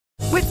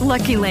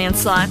Lucky Land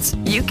Slots,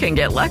 you can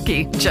get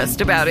lucky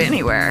just about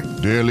anywhere.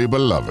 Dearly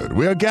beloved,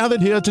 we are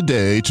gathered here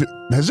today to...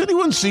 Has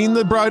anyone seen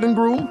the bride and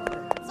groom?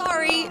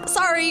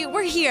 Sorry,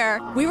 we're here.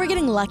 We were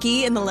getting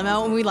lucky in the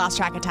limo and we lost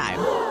track of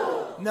time.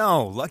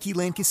 No, Lucky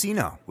Land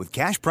Casino, with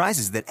cash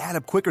prizes that add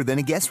up quicker than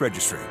a guest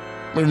registry.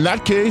 In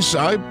that case,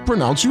 I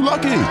pronounce you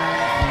lucky.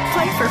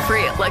 Play for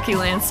free at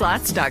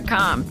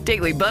LuckyLandSlots.com.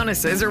 Daily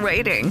bonuses are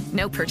waiting.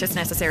 No purchase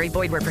necessary.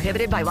 Void where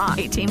prohibited by law.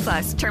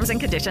 18+. Terms and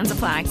conditions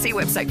apply. See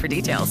website for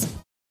details.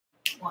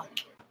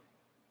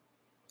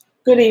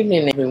 Good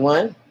evening,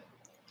 everyone.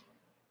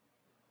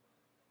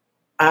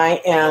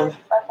 I am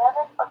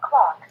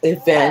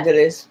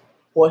Evangelist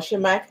Portia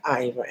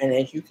McIver, and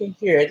as you can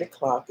hear, the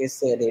clock is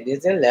said it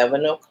is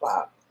 11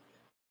 o'clock.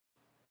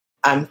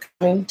 I'm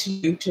coming to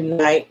you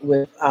tonight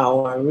with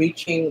our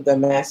Reaching the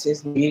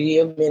Masses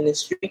Media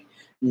Ministry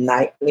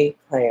Nightly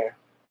Prayer.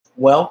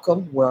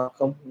 Welcome,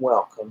 welcome,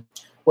 welcome.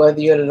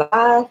 Whether you're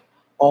live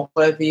or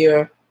whether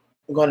you're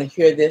going to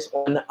hear this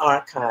on the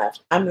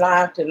archives. I'm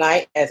live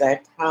tonight as I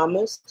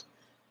promised,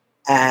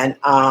 and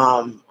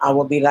I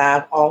will be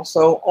live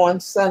also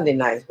on Sunday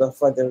nights. But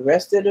for the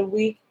rest of the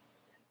week,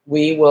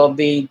 we will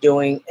be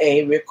doing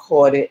a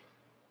recorded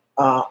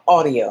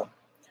audio.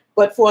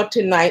 But for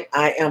tonight,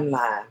 I am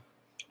live.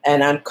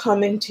 And I'm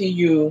coming to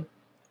you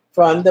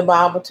from the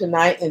Bible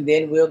tonight, and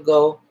then we'll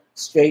go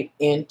straight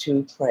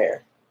into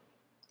prayer.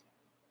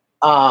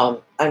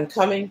 I'm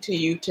coming to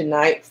you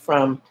tonight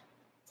from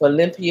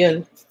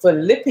Philippians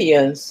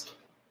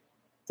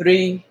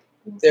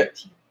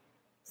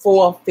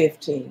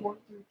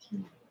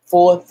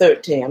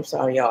 4:13. I'm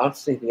sorry, y'all. I'm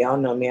sleepy. Y'all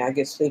know me. I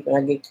get sleepy.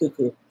 I get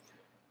cuckoo.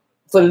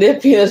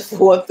 Philippians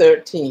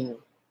 4:13.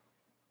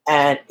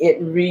 And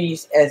it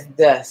reads as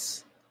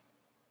thus: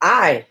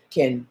 I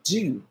can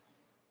do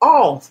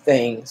all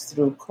things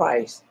through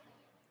Christ,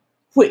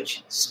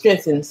 which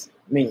strengthens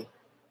me.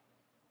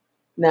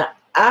 Now,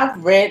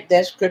 I've read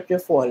that scripture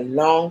for a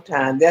long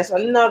time. That's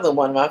another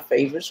one of my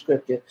favorite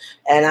scriptures,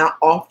 and I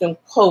often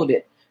quote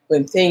it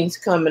when things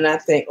come and I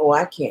think, oh,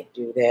 I can't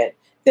do that.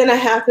 Then I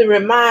have to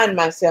remind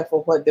myself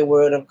of what the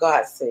Word of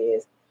God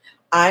says.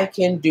 I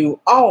can do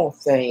all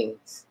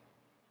things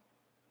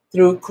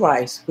through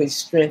Christ, which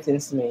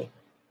strengthens me.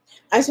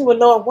 I said, well,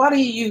 Lord, why do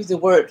you use the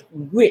word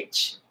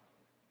which?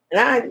 And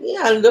I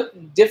looked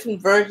at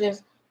different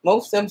versions.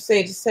 Most of them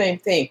say the same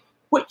thing,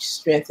 which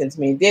strengthens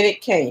me. Then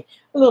it came.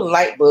 A little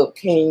light bulb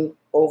came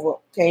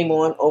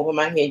on over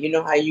my head. You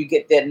know how you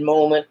get that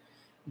moment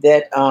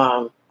that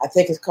I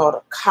think it's called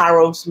a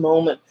kairos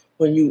moment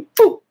when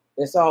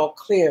it's all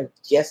clear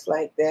just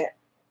like that.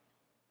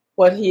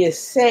 What he is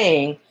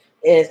saying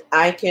is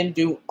I can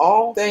do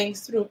all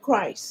things through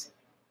Christ.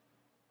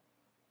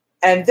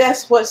 And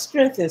that's what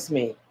strengthens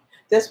me.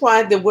 That's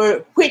why the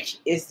word which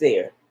is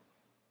there.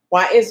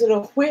 Why is it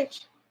a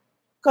which?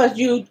 Because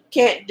you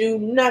can't do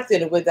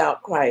nothing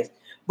without Christ.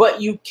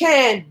 But you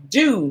can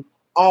do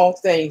all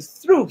things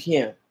through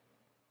him,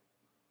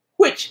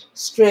 which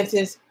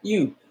strengthens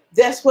you.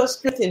 That's what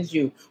strengthens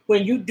you.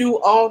 When you do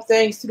all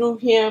things through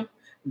him,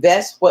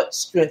 that's what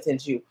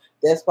strengthens you.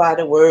 That's why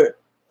the word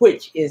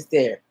which is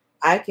there.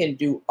 I can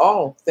do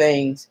all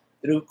things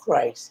through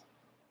Christ.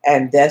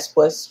 And that's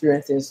what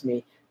strengthens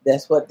me.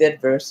 That's what that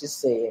verse is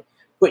saying.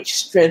 Which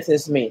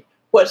strengthens me.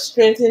 What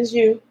strengthens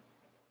you?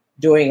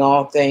 Doing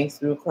all things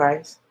through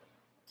Christ.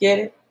 Get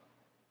it?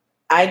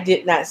 I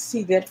did not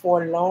see that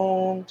for a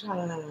long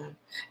time.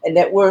 And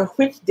that word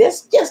which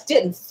this just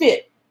didn't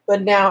fit.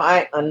 But now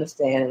I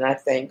understand and I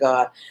thank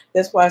God.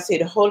 That's why I say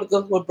the Holy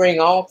Ghost will bring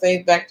all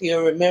things back to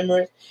your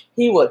remembrance.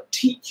 He will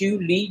teach you,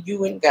 lead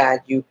you, and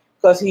guide you.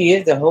 Because he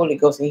is the Holy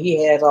Ghost and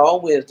he has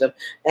all wisdom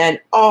and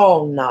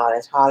all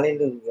knowledge.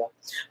 Hallelujah.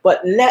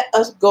 But let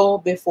us go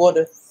before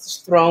the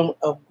throne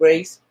of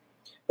grace.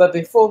 But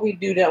before we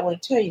do that, I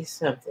want to tell you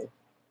something.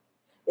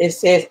 It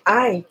says,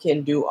 I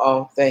can do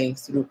all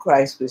things through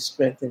Christ which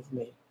strengthens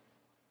me.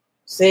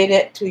 Say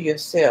that to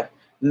yourself.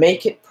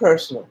 Make it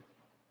personal.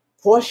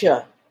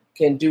 Portia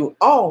can do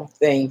all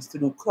things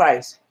through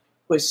Christ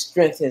which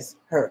strengthens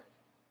her.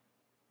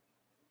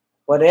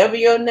 Whatever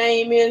your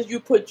name is, you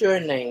put your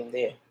name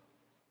there.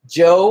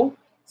 Joe,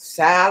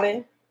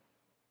 Sally,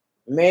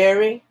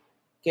 Mary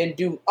can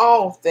do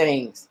all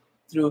things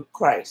through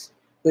Christ,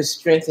 which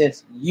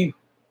strengthens you.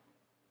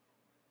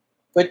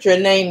 Put your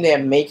name there.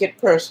 Make it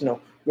personal.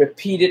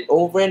 Repeat it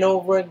over and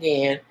over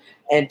again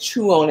and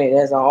chew on it,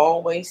 as I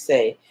always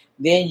say.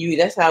 Then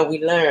that's how we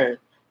learn,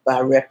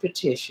 by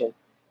repetition.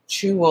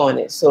 Chew on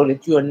it so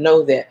that you'll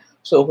know that.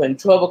 So when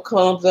trouble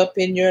comes up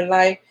in your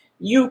life,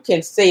 you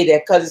can say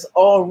that because it's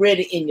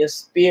already in your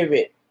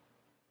spirit.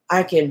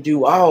 I can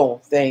do all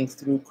things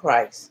through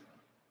Christ,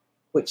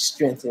 which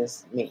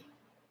strengthens me.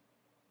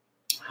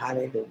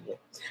 Hallelujah.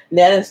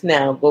 Let us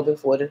now go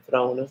before the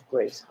throne of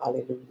grace.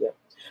 Hallelujah.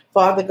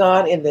 Father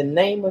God, in the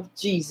name of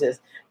Jesus,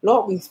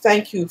 Lord, we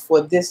thank you for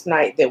this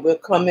night that we're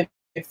coming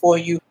before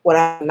you with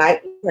our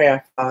night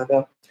prayer,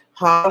 Father.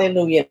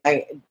 Hallelujah.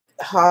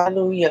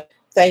 Hallelujah.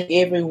 Thank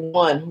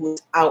everyone who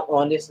is out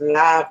on this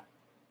live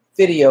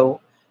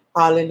video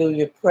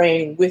hallelujah,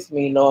 praying with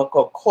me, Lord,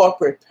 because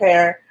corporate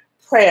prayer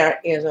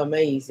is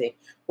amazing.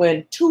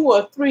 When 2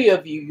 or 3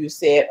 of you, you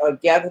said, are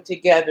gathered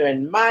together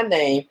in my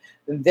name,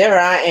 there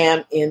I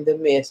am in the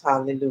midst,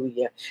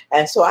 hallelujah.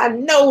 And so I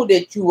know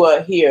that you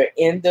are here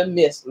in the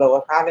midst,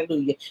 Lord,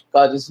 hallelujah,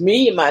 because it's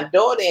me and my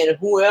daughter and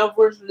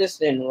whoever's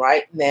listening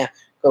right now,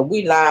 because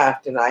we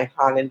live tonight,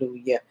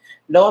 hallelujah.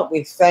 Lord,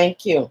 we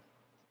thank you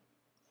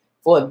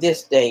for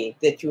this day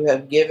that you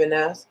have given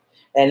us.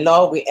 And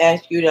Lord, we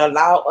ask you to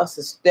allow us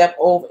to step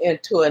over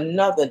into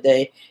another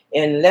day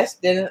in less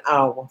than an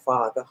hour,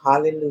 Father.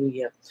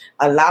 Hallelujah.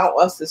 Allow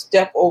us to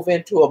step over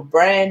into a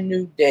brand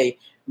new day,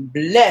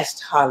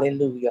 blessed,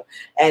 hallelujah,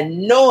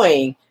 and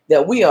knowing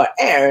that we are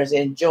heirs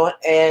and joint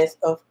heirs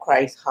of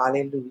Christ,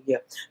 hallelujah.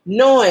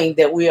 Knowing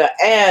that we are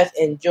heirs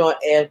and joint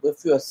heirs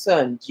with your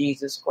Son,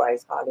 Jesus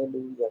Christ,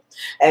 hallelujah.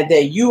 And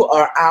that you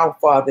are our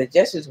Father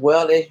just as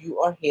well as you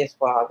are his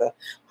Father,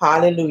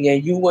 hallelujah.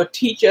 You will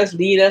teach us,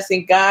 lead us,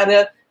 and guide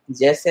us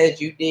just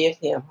as you did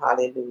him,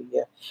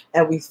 hallelujah.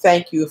 And we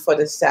thank you for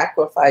the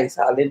sacrifice,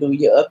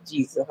 hallelujah, of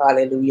Jesus,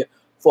 hallelujah,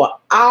 for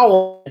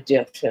our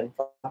redemption,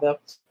 Father,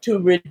 to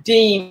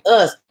redeem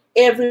us,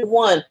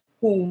 everyone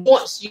who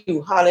wants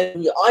you,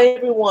 hallelujah,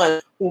 everyone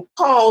who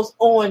calls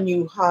on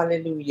you,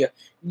 hallelujah.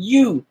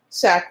 You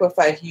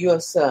sacrifice your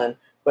Son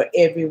for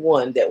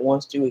everyone that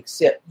wants to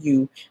accept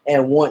you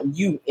and want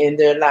you in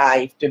their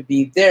life to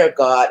be their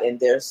God and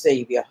their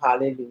Savior,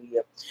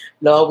 hallelujah.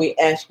 Lord, we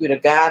ask you to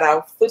guide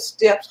our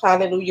footsteps,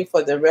 hallelujah,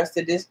 for the rest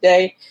of this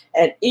day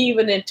and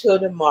even until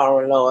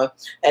tomorrow, Lord.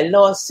 And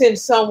Lord, send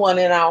someone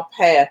in our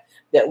path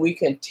that we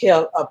can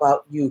tell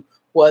about you,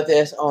 whether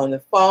it's on the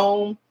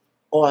phone,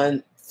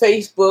 on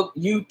Facebook,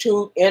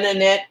 YouTube,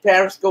 internet,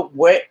 Periscope,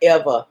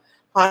 wherever.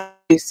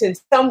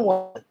 Send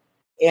someone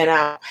in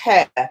our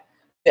path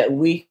that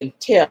we can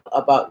tell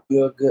about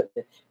your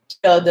goodness.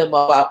 Tell them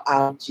about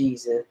our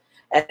Jesus.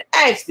 And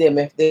ask them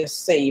if they're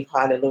saved,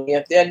 hallelujah.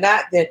 If they're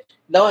not, then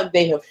Lord,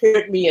 they have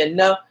heard me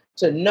enough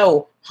to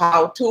know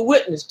how to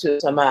witness to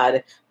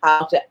somebody,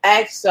 how to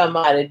ask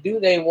somebody, do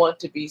they want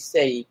to be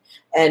saved?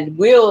 And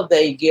will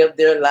they give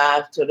their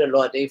lives to the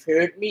Lord? They've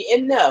heard me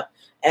enough,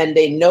 and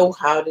they know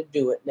how to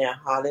do it now.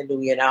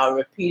 Hallelujah. And I'll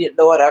repeat it,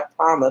 Lord, I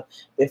promise,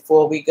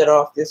 before we get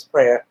off this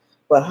prayer.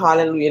 But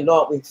hallelujah,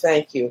 Lord, we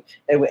thank you.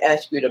 And we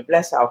ask you to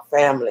bless our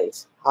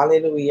families.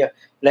 Hallelujah.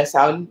 Bless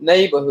our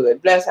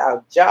neighborhood. Bless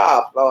our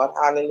jobs, Lord.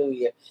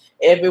 Hallelujah.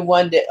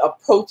 Everyone that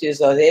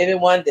approaches us,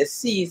 everyone that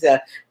sees us,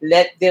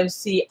 let them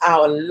see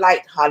our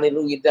light.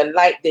 Hallelujah. The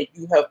light that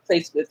you have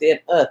placed within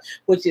us,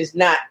 which is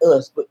not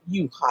us, but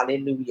you.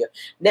 Hallelujah.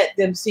 Let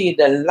them see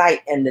the light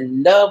and the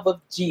love of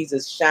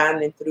Jesus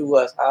shining through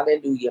us.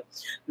 Hallelujah.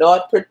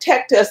 Lord,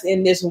 protect us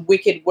in this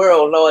wicked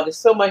world, Lord. There's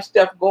so much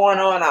stuff going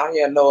on out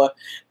here, Lord.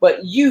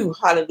 But you,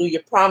 hallelujah,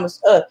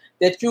 promised us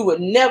that you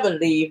would never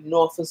leave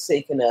nor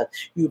forsaken us.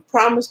 You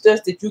promised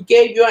us that you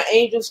gave your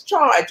angels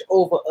charge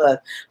over us.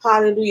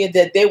 Hallelujah,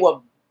 that they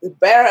will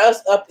bear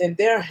us up in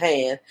their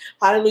hand.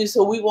 Hallelujah,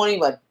 so we won't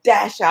even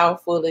dash our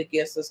foot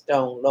against a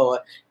stone,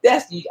 Lord.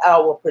 That's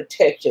our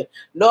protection.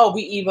 Lord,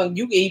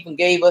 you even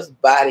gave us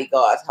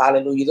bodyguards.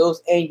 Hallelujah,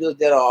 those angels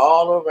that are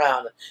all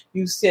around us.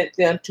 You sent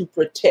them to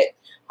protect.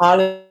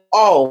 Hallelujah.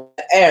 All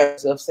the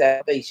heirs of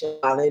salvation.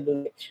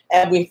 Hallelujah.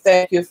 And we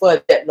thank you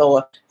for that,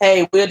 Lord.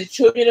 Hey, we're the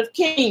children of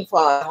King,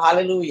 Father.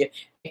 Hallelujah.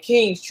 The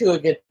King's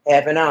children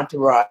have an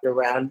entourage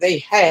around. They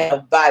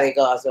have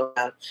bodyguards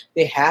around.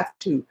 They have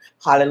to.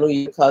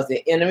 Hallelujah. Because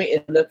the enemy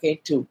is looking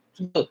to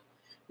look.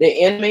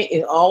 The enemy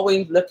is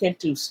always looking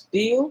to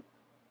steal,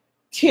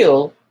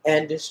 kill,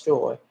 and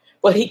destroy.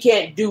 But he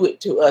can't do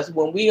it to us.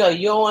 When we are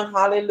young,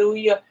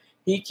 hallelujah,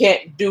 he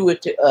can't do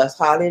it to us,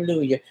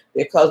 hallelujah,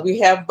 because we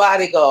have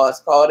bodyguards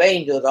called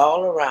angels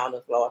all around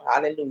us, Lord,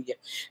 hallelujah.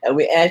 And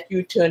we ask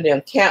you to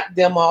encamp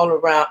them all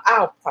around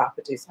our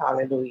properties,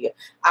 hallelujah,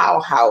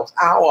 our house,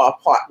 our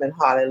apartment,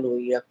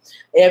 hallelujah.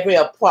 Every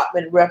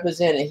apartment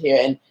represented here,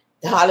 and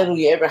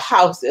hallelujah, every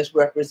house that's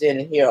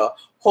represented here, or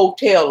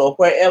hotel, or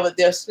wherever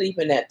they're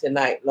sleeping at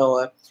tonight,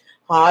 Lord.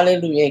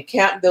 Hallelujah.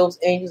 Encamp those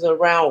angels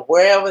around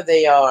wherever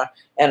they are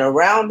and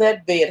around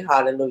that bed,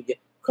 hallelujah,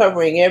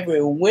 covering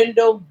every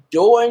window,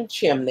 door, and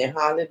chimney,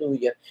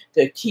 hallelujah,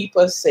 to keep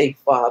us safe,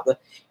 Father.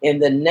 In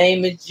the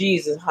name of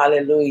Jesus,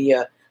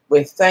 hallelujah,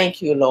 we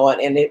thank you, Lord.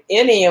 And if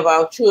any of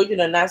our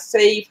children are not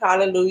saved,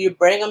 hallelujah,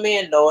 bring them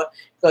in, Lord,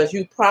 because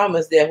you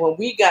promised that when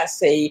we got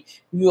saved,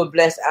 you will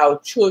bless our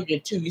children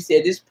too. You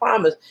said this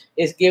promise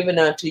is given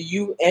unto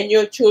you and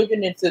your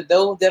children and to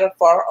those that are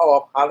far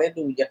off,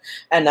 hallelujah.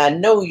 And I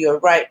know you're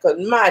right, because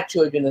my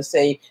children are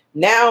saved.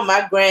 Now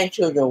my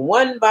grandchildren,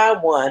 one by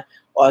one,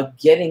 are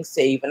getting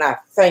saved. And I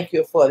thank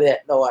you for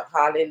that, Lord.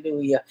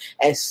 Hallelujah.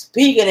 And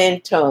speaking in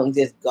tongues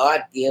is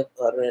God-given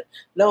utterance.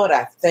 Lord,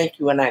 I thank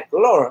you and I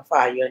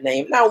glorify your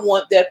name. And I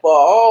want that for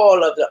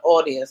all of the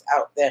audience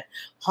out there.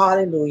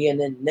 Hallelujah. In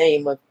the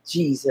name of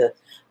Jesus.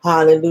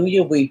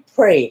 Hallelujah. We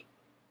pray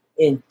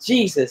in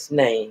Jesus'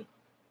 name.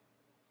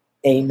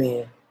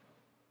 Amen.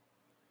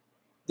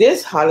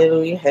 This,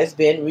 hallelujah, has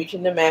been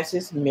Reaching the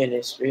Masses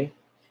ministry.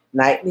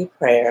 nightly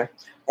prayer.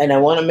 And I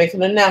want to make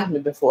an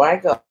announcement before I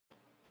go.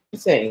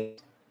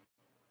 Things.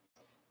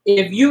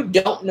 If you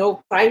don't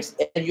know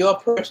Christ as your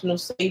personal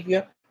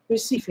Savior,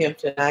 receive Him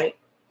tonight.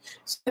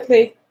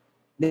 Simply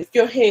lift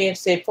your head and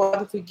say,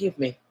 Father, forgive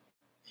me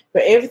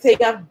for everything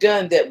I've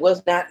done that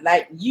was not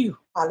like you.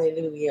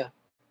 Hallelujah.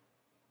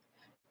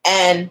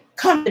 And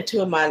come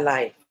into my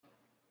life.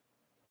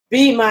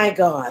 Be my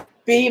God.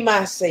 Be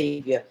my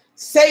Savior.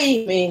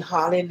 Save me.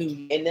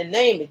 Hallelujah. In the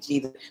name of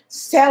Jesus.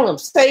 Tell Him,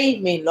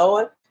 save me,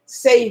 Lord.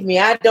 Save me.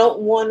 I don't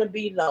want to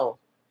be lost.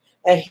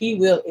 And He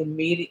will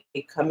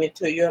immediately come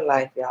into your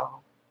life,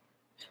 y'all.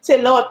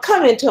 Say, Lord,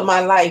 come into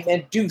my life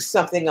and do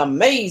something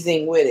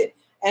amazing with it.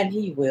 And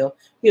He will.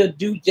 He'll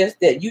do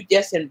just that. You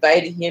just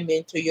invited Him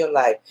into your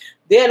life.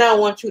 Then I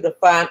want you to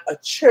find a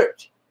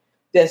church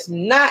that's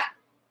not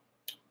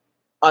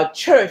a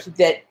church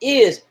that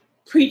is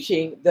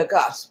preaching the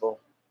gospel.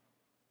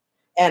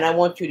 And I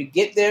want you to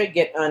get there,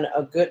 get under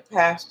a good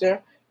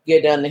pastor,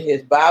 get under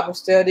his Bible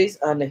studies,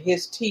 under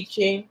his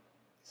teaching.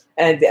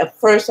 And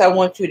first I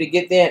want you to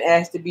get there and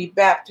ask to be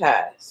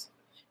baptized.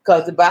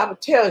 Because the Bible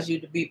tells you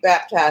to be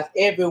baptized,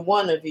 every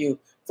one of you,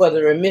 for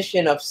the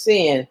remission of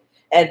sin.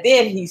 And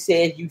then He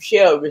says you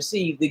shall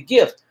receive the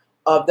gift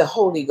of the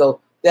Holy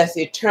Ghost. That's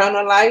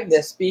eternal life,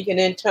 that's speaking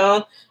in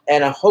tongues,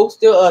 and a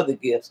host of other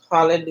gifts.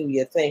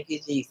 Hallelujah. Thank you,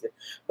 Jesus.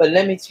 But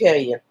let me tell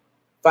you,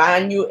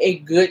 find you a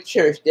good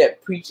church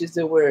that preaches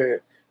the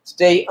word.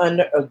 Stay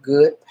under a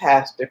good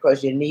pastor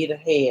because you need a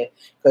head.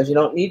 Because you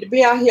don't need to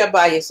be out here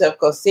by yourself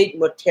because Satan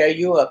will tear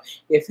you up.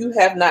 If you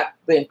have not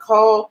been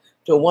called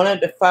to one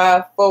of the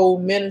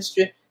fivefold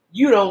ministry,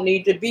 you don't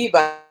need to be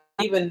by.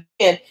 Even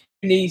then,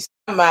 you need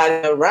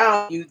somebody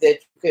around you that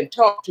you can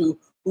talk to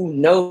who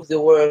knows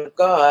the word of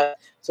God.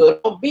 So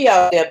don't be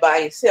out there by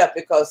yourself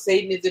because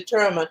Satan is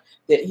determined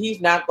that he's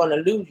not going to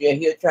lose you and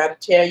he'll try to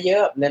tear you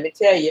up. Let me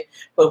tell you,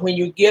 but when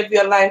you give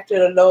your life to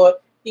the Lord,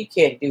 He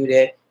can't do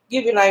that.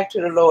 Give your life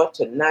to the Lord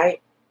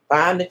tonight.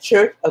 Find a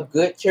church, a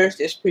good church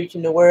that's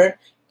preaching the word.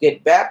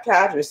 Get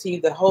baptized,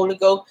 receive the Holy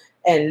Ghost,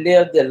 and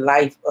live the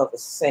life of a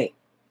saint.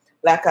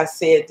 Like I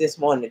said this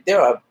morning,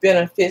 there are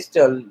benefits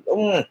to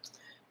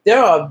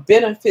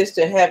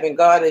having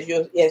God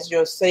as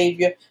your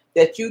Savior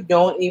that you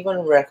don't even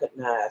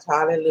recognize.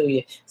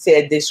 Hallelujah.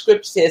 Said the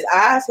scripture says,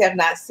 eyes have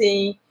not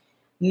seen,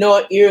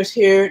 nor ears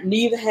heard,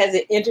 neither has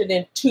it entered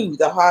into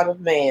the heart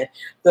of man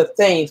the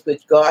things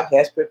which God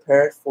has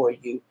prepared for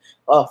you,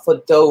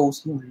 for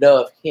those who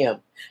love Him.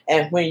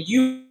 And when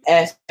you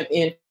ask Him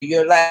into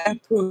your life, you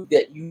prove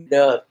that you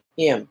love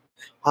Him.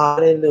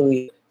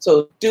 Hallelujah.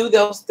 So do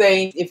those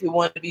things if you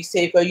want to be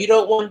saved, or you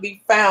don't want to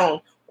be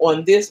found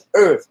on this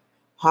earth.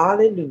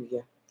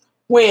 Hallelujah.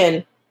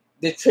 When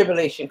the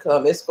tribulation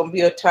comes, it's going to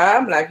be a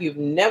time like you've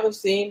never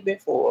seen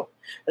before.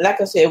 And like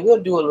I said,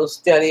 we'll do a little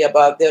study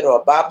about that or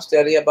a Bible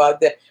study about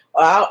that.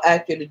 Or I'll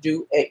ask you to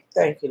do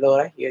thank you,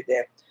 Lord, I hear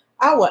that.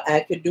 I will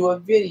ask you to do a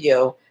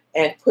video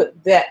and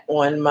put that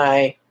on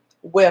my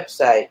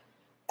website.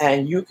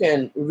 And you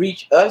can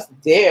reach us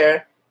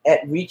there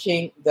at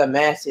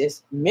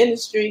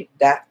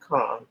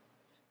reachingthemassesministry.com.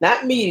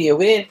 Not media.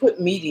 We didn't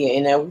put media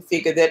in there. We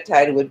figured that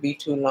title would be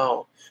too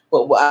long.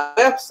 But our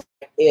website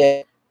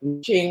is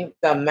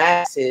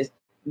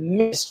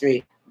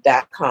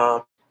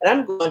reachingthemassesministry.com. And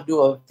I'm going to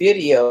do a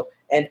video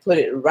and put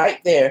it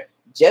right there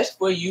just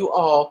for you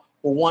all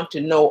who want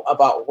to know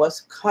about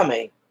what's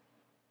coming.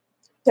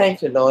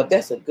 Thank you, Lord.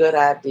 That's a good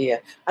idea.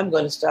 I'm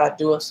going to start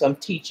doing some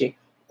teaching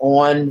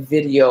on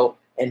video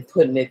and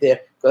putting it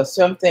there because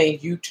some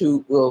things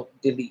YouTube will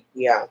delete.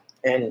 Yeah.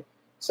 And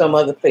some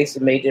other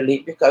places may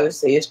delete because they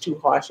say it's too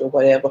harsh or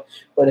whatever.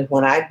 But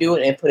when I do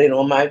it and put it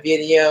on my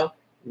video,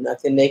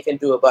 nothing they can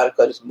do about it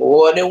because it's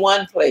more than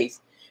one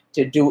place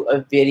to do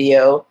a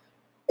video.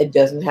 It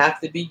doesn't have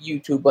to be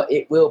YouTube, but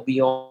it will be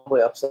on the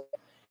website.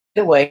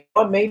 Anyway,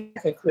 or maybe I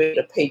can create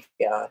a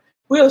Patreon.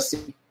 We'll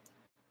see.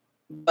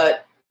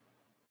 But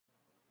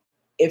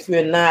if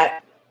you're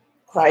not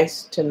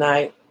Christ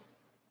tonight,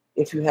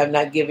 if you have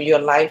not given your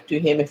life to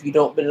Him, if you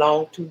don't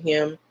belong to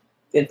Him,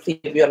 then please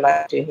give your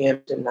life to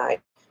Him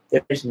tonight.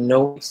 There is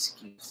no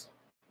excuse,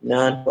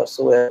 none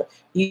whatsoever.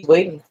 He's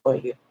waiting for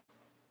you.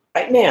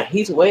 Right now,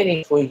 He's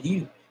waiting for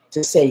you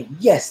to say,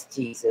 yes,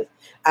 Jesus,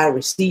 I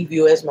receive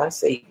you as my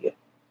Savior.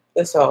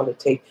 That's all it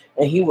takes.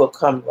 And He will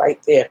come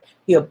right there.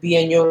 He'll be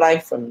in your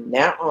life from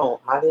now on.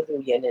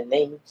 Hallelujah. In the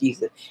name of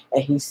Jesus.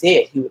 And He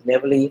said He would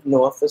never leave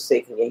nor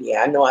forsake you.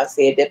 Yeah, I know I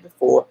said that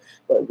before,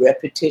 but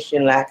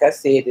repetition, like I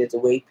said, is the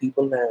way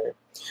people learn.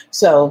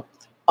 So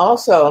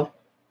also,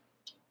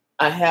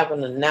 I have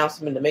an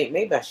announcement to make.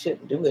 Maybe I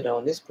shouldn't do it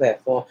on this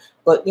platform,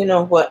 but you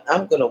know what?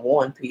 I'm going to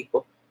warn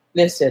people.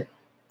 Listen,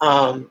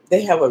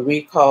 they have a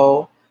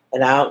recall,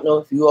 and I don't know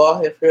if you all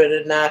have heard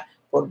it or not,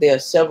 but there are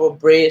several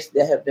breads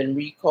that have been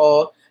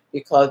recalled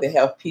because they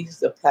have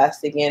pieces of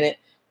plastic in it,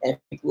 and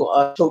people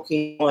are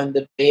choking on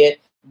the bread,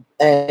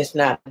 and it's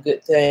not a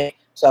good thing.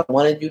 So I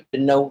wanted you to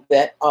know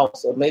that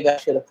also. Maybe I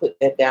should have put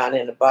that down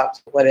in the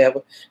box or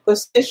whatever. But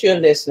since you're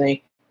listening,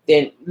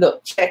 then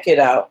look, check it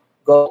out.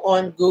 Go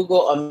on Google,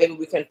 or maybe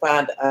we can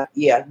find,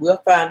 we'll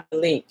find the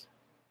link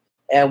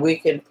and we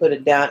can put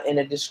it down in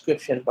the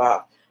description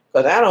box.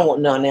 Because I don't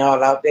want none of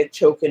y'all out there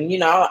choking,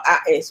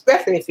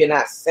 especially if you're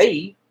not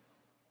saved.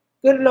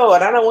 Good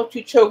Lord, I don't want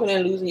you choking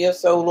and losing your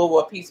soul over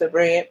a piece of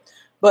bread.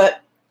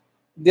 But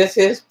this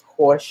is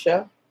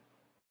Portia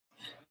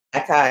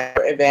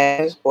McIver,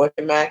 Evangelist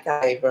Portia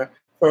McIver,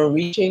 from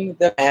Reaching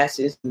the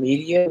Masses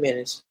Media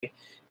Ministry,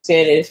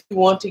 saying if you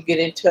want to get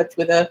in touch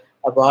with us,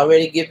 I've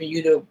already given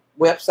you the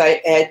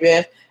website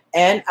address,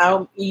 and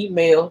our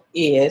email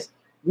is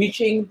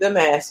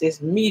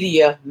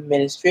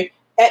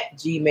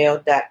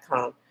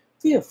reachingthemassesmediaministry@gmail.com.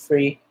 Feel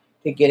free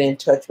to get in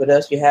touch with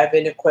us. If you have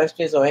any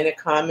questions or any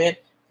comment,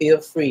 feel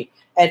free.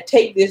 And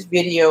take this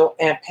video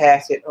and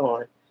pass it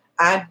on.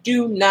 I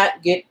do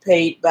not get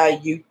paid by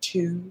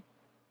YouTube.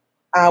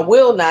 I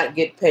will not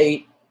get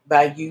paid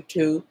by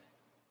YouTube.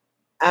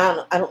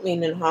 I don't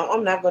mean any harm.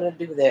 I'm not going to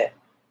do that.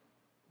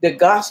 The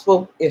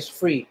gospel is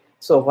free.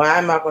 So why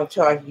am I going to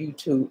charge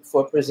YouTube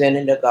for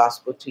presenting the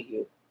gospel to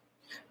you?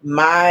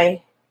 My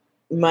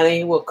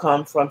money will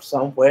come from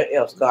somewhere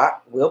else. God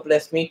will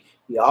bless me.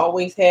 He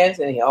always has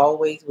and he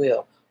always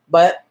will.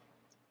 But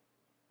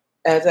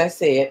as I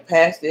said,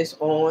 pass this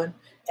on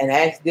and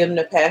ask them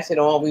to pass it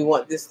on. We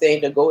want this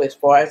thing to go as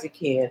far as it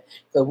can,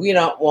 because we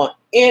don't want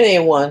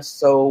anyone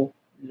so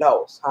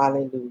lost.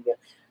 Hallelujah.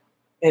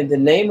 In the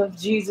name of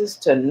Jesus,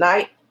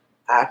 tonight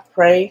I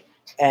pray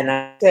and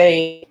I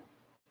say,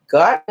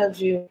 God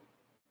loves you.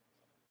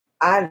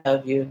 I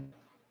love you.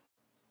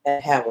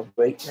 And have a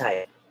great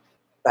night.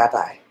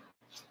 Bye-bye.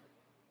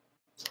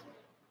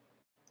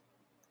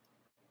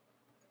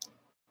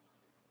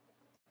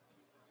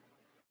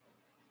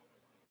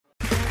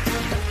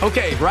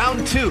 Okay,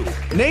 round two.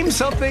 Name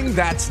something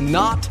that's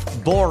not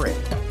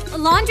boring. A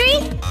laundry?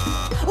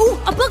 Ooh,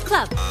 a book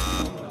club.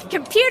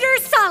 Computer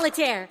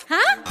solitaire,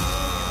 huh?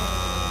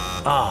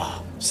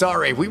 Ah,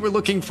 sorry, we were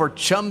looking for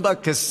Chumba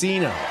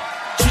Casino.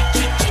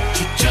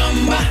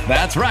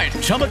 That's right,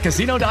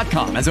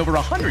 ChumbaCasino.com has over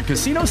 100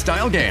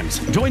 casino-style games.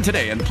 Join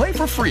today and play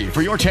for free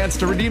for your chance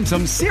to redeem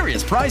some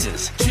serious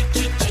prizes.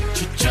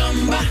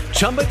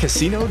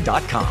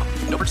 ChumbaCasino.com.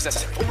 No purchase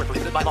necessary. Void where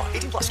prohibited by law.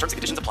 18+ terms and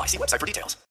conditions apply. See website for details.